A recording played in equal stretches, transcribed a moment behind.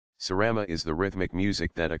Sarama is the rhythmic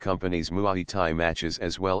music that accompanies Muay Thai matches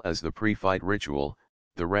as well as the pre-fight ritual,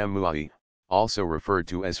 the Ram Muay, also referred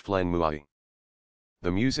to as Phlen Muay.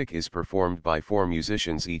 The music is performed by 4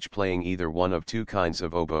 musicians each playing either one of 2 kinds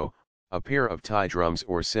of oboe, a pair of Thai drums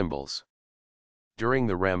or cymbals. During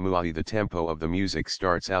the Ram Muay the tempo of the music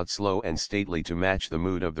starts out slow and stately to match the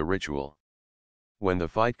mood of the ritual. When the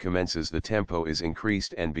fight commences the tempo is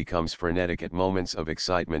increased and becomes frenetic at moments of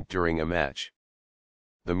excitement during a match.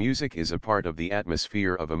 The music is a part of the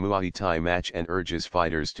atmosphere of a Muay Thai match and urges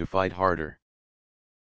fighters to fight harder.